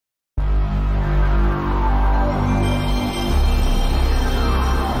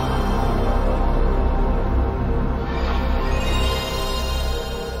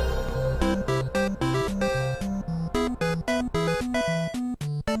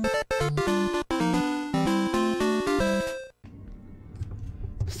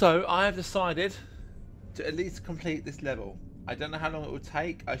So I have decided to at least complete this level. I don't know how long it will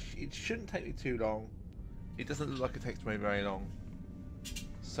take. It shouldn't take me too long. It doesn't look like it takes me very long.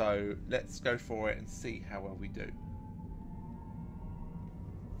 So let's go for it and see how well we do.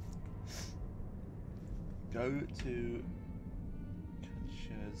 Go to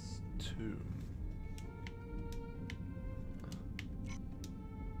Concha's tomb.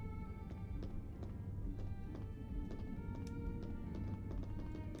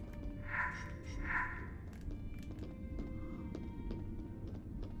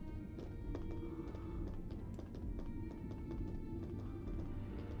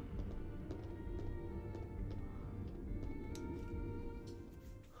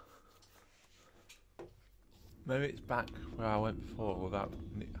 Maybe it's back where I went before without...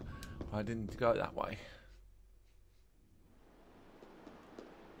 I didn't go that way.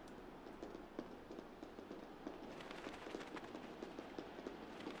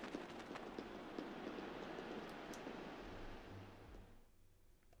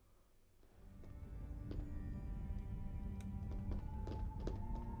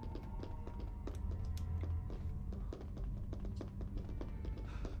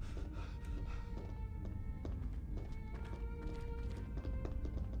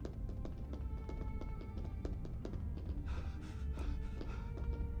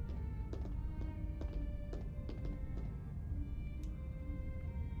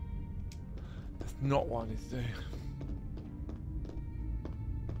 Not what I need to do.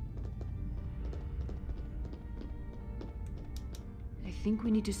 I think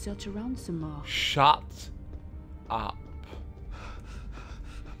we need to search around some more. Shut up.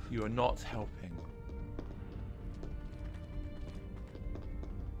 You are not helping.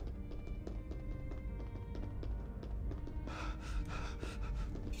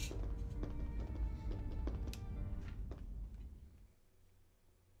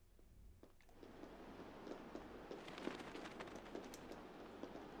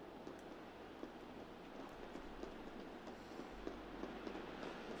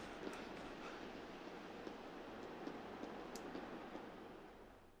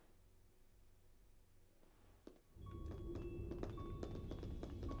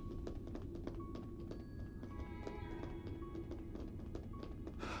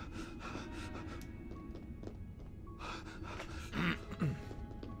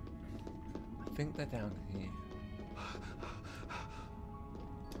 I think they're down here.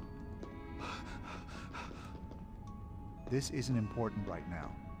 This isn't important right now.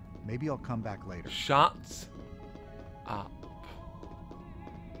 Maybe I'll come back later. Shut up.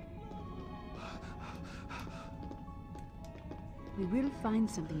 We will find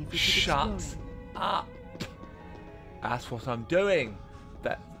something if we keep Shut exploring. up. That's what I'm doing.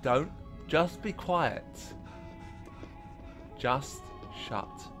 Don't just be quiet. Just shut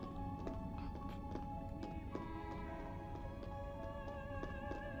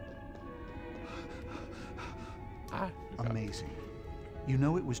up. Amazing. You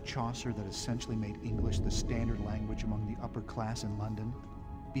know it was Chaucer that essentially made English the standard language among the upper class in London?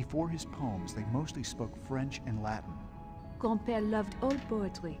 Before his poems, they mostly spoke French and Latin. Grand-père loved all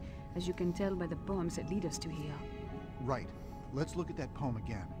poetry, as you can tell by the poems that lead us to here. Right. Let's look at that poem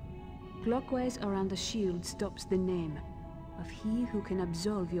again. Clockwise around the shield stops the name of he who can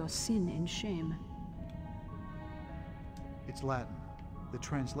absolve your sin and shame. It's Latin. The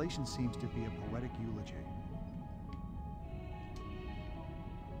translation seems to be a poetic eulogy.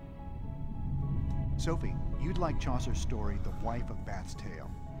 Sophie, you'd like Chaucer's story, The Wife of Bath's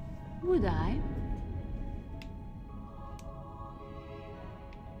Tale. Would I?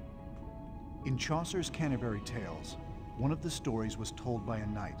 In Chaucer's Canterbury Tales, one of the stories was told by a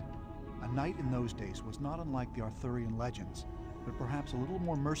knight. A knight in those days was not unlike the Arthurian legends, but perhaps a little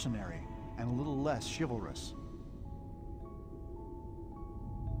more mercenary and a little less chivalrous.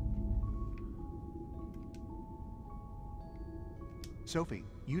 Sophie,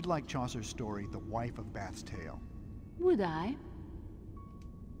 you'd like Chaucer's story, The Wife of Bath's Tale. Would I?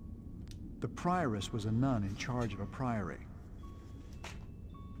 The prioress was a nun in charge of a priory.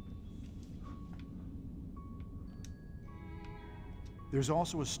 There's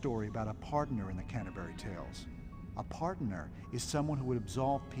also a story about a pardoner in the Canterbury Tales. A pardoner is someone who would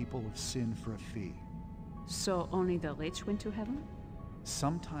absolve people of sin for a fee. So only the rich went to heaven?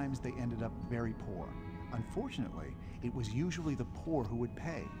 Sometimes they ended up very poor. Unfortunately, it was usually the poor who would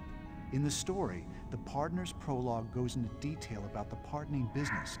pay. In the story, the pardoner's prologue goes into detail about the pardoning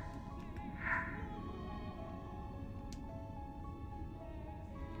business.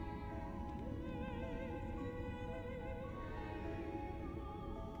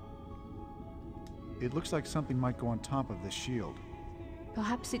 It looks like something might go on top of this shield.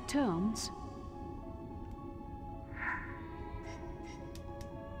 Perhaps it turns.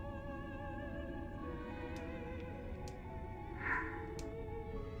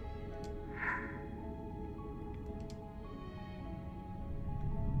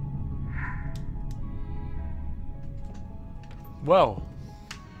 Well,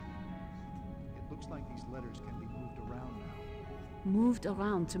 It looks like these letters can be moved around now. Moved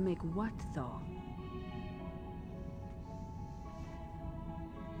around to make what, though?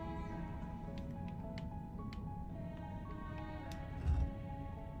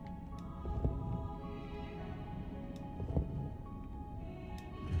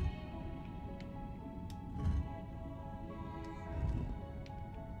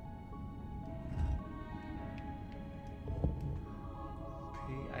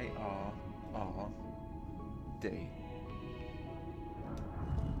 P-A-R-R-D.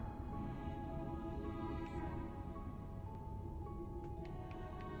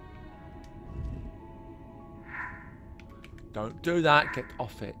 Don't do that, get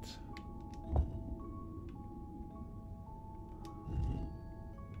off it.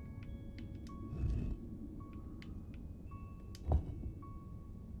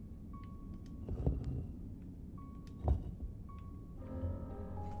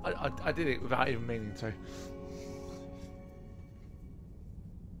 I did it without even meaning to.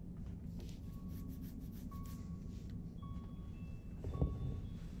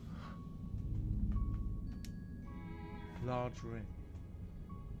 Large ring.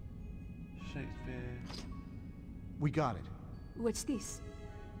 Shakespeare. We got it. What's this?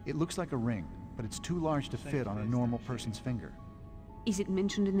 It looks like a ring, but it's too large to fit on a normal person's finger. Is it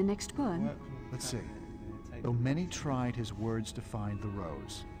mentioned in the next poem? Let's see. Though many tried his words to find the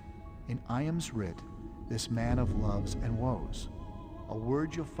rose, in Iam's writ, this man of loves and woes, a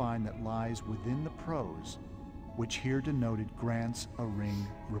word you'll find that lies within the prose, which here denoted grants a ring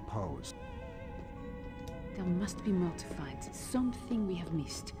repose. There must be more to find. Something we have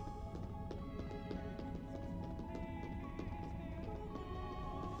missed.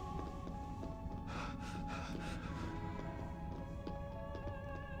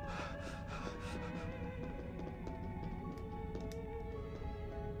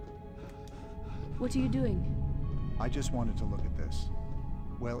 What are you doing? I just wanted to look at this.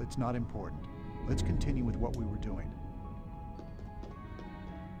 Well, it's not important. Let's continue with what we were doing.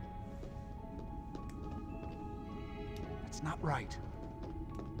 That's not right.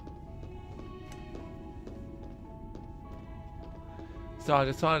 So I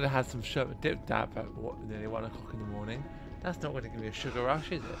decided to have some sugar dip dab at nearly 1 o'clock in the morning. That's not going to give me a sugar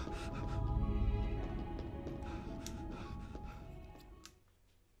rush, is it?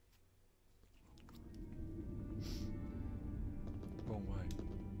 Wrong way.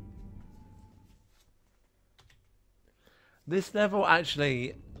 This level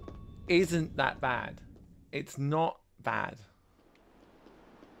actually isn't that bad. It's not bad.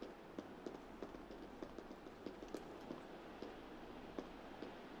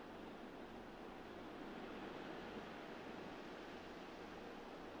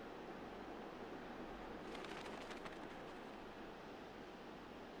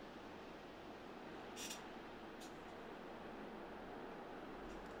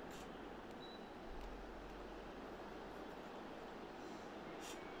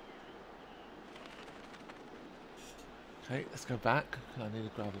 Okay, let's go back. I need a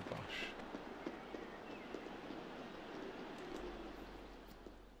gravel brush.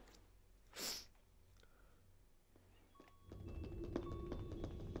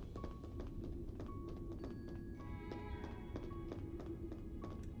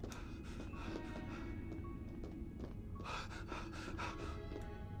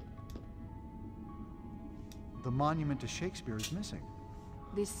 The monument to Shakespeare is missing.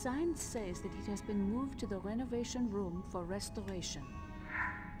 The sign says that it has been moved to the renovation room for restoration.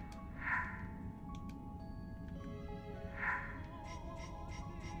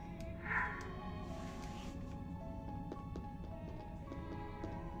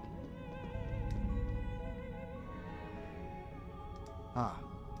 Ah,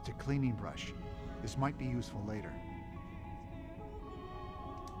 it's a cleaning brush. This might be useful later.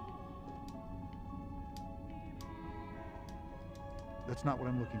 That's not what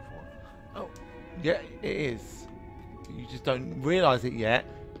I'm looking for. Oh, yeah, it is. You just don't realise it yet.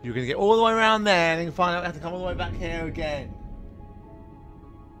 You're going to get all the way around there and then find out you have to come all the way back here again.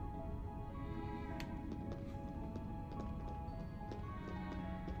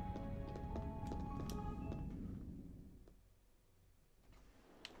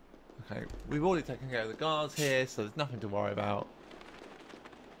 Okay, we've already taken care of the guards here, so there's nothing to worry about.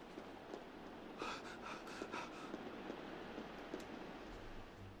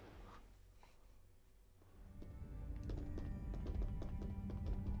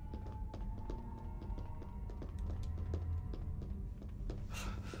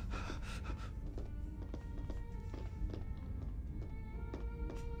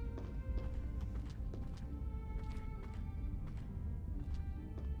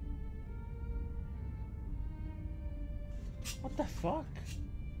 What the fuck?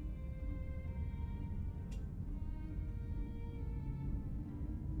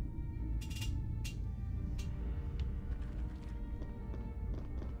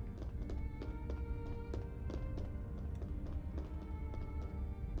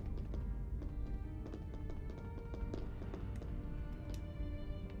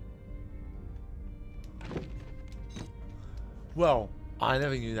 Well, I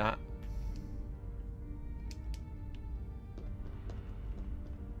never knew that.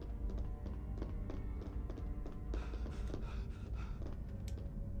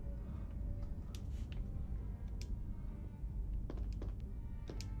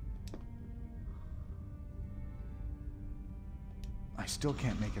 I still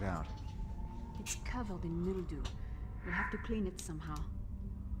can't make it out. It's covered in mildew. We'll have to clean it somehow.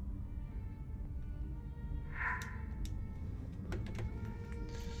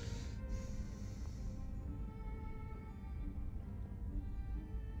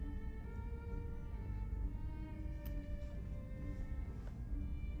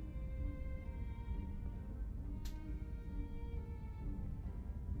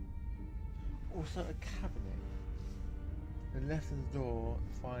 Also a cabinet. The left of the door,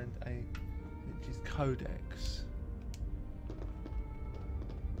 find a Vinci's codex.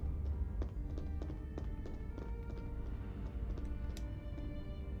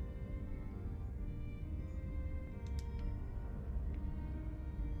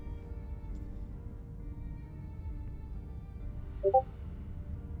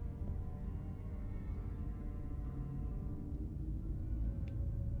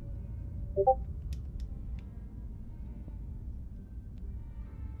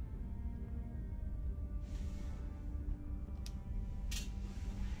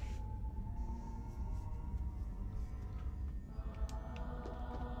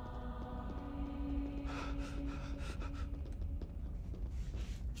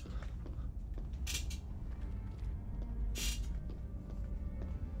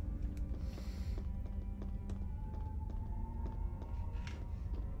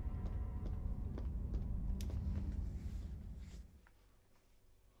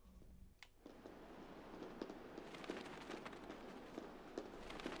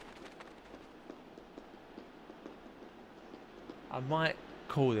 I might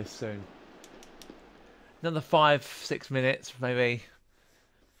call this soon. Another 5-6 minutes, maybe.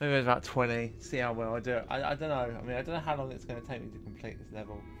 Maybe about 20. See how well I do it. I don't know. I mean, I don't know how long it's going to take me to complete this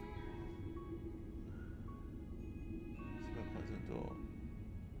level. Let's go close the door.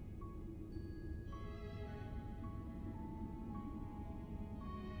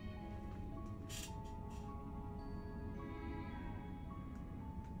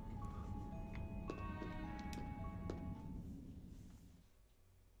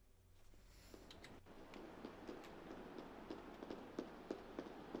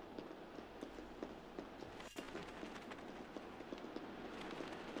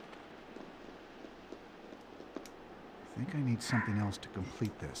 I think I need something else to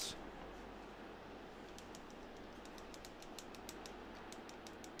complete this.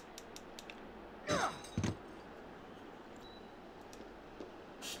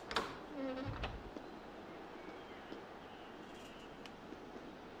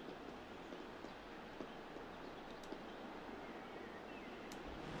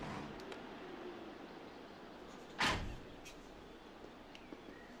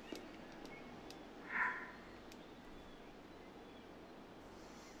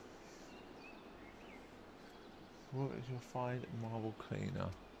 What is your fine marble cleaner?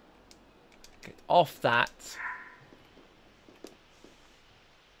 Get off that!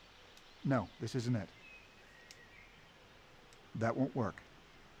 No, this isn't it. That won't work.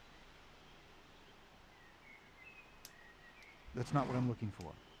 That's not what I'm looking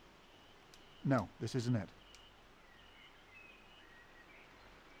for. No, this isn't it.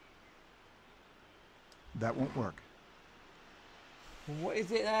 That won't work. What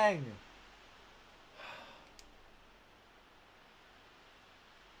is it then?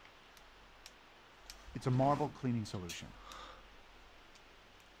 It's a marble cleaning solution.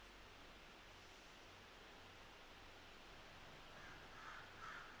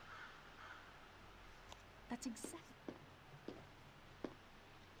 That's exactly...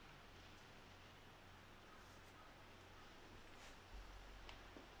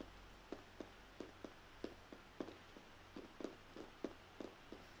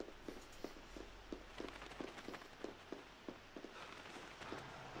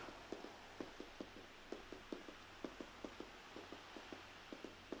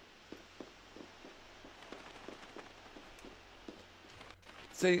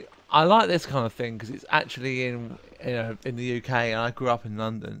 See, I like this kind of thing because it's actually in the UK, and I grew up in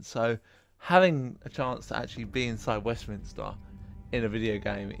London, so having a chance to actually be inside Westminster in a video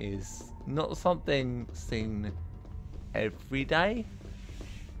game is not something seen every day.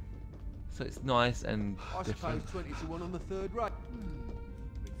 So it's nice and different. I suppose 20 to 1 on the third rate.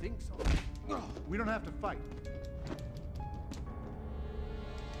 We think so. We don't have to fight.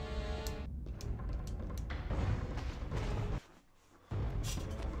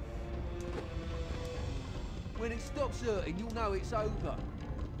 When it stops hurting, you'll know it's over.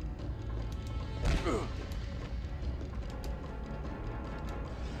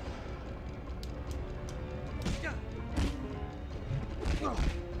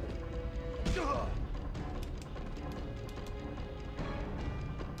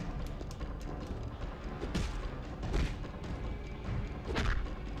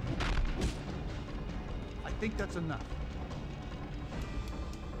 I think that's enough.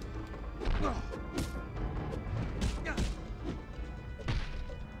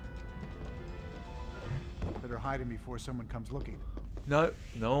 Better hide him before someone comes looking. No,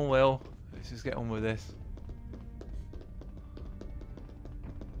 no one will. Let's just get on with this.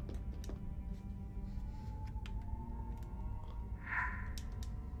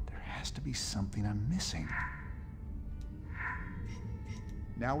 There has to be something I'm missing.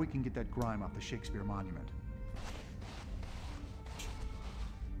 Now we can get that grime off the Shakespeare monument.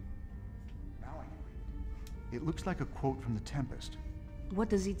 Now I can read. It looks like a quote from The Tempest. What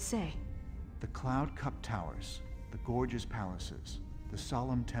does it say? The cloud cup towers, the gorgeous palaces, the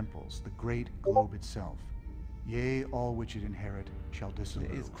solemn temples, the great globe itself. Yea, all which it inherit shall dissolve.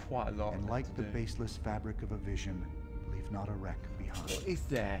 It is quite a lot. And like the baseless fabric of a vision, leave not a wreck behind. What is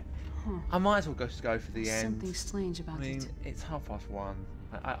there? Huh. I might as well just go for the end. Something strange about I mean, it. it's 1:30.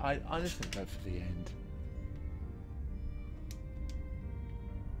 I just think go for the end.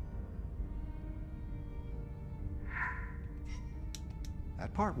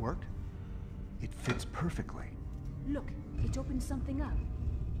 That part worked. It fits perfectly. Look, it opened something up.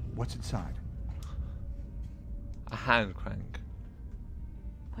 What's inside? A hand crank.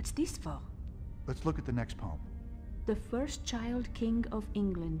 What's this for? Let's look at the next poem. The first child king of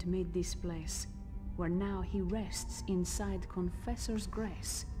England made this place, where now he rests inside confessor's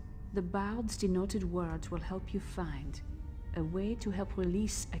grace. The bard's denoted words will help you find a way to help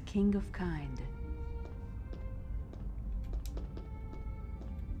release a king of kind.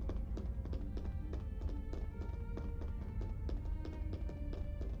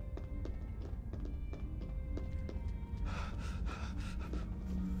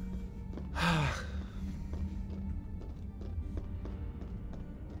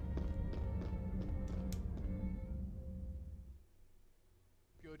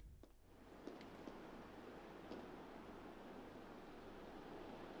 Good.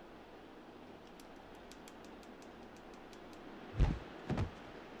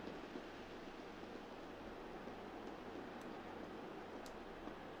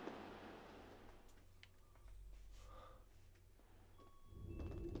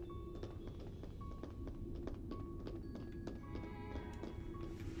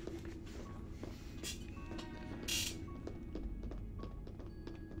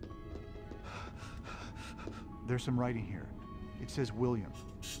 There's some writing here. It says William,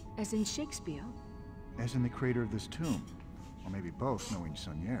 As in Shakespeare? as in the creator of this tomb. Or maybe both, knowing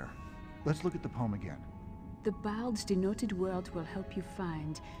Saunière. Let's look at the poem again. The bard's denoted word will help you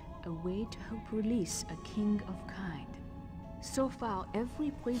find a way to help release a king of kind. So far,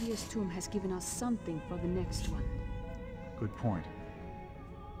 every previous tomb has given us something for the next one. Good point.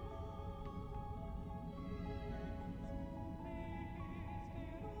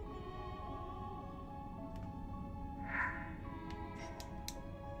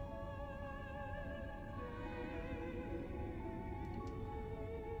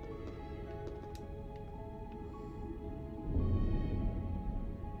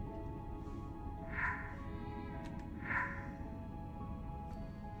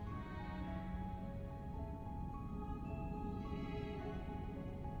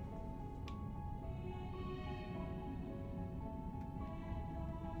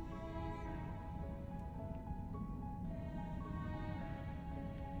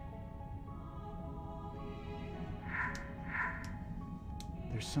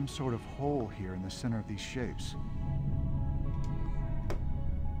 There's some sort of hole here in the center of these shapes.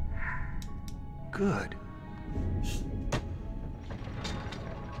 Good.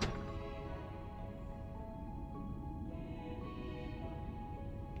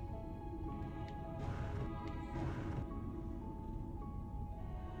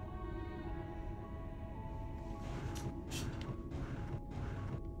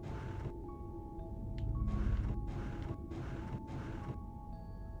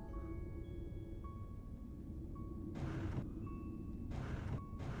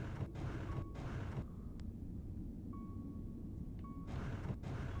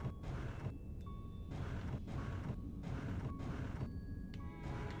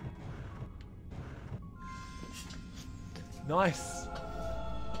 Nice.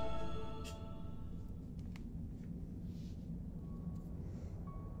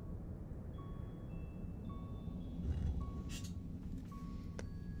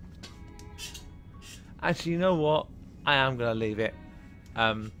 Actually, you know what? I am gonna leave it.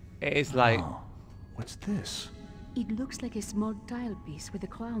 It is like. Oh, what's this? It looks like a small tile piece with a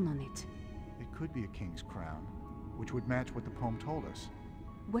crown on it. It could be a king's crown, which would match what the poem told us.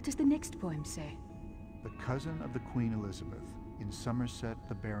 What does the next poem say? The cousin of the Queen Elizabeth, in Somerset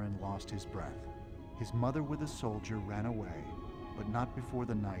the Baron lost his breath. His mother with a soldier ran away, but not before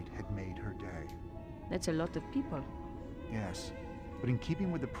the night had made her day. That's a lot of people. Yes, but in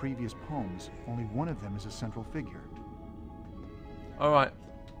keeping with the previous poems, only one of them is a central figure. Alright.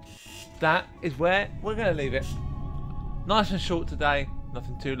 That is where we're going to leave it. Nice and short today.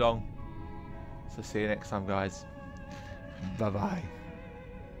 Nothing too long. So see you next time, guys. Bye-bye.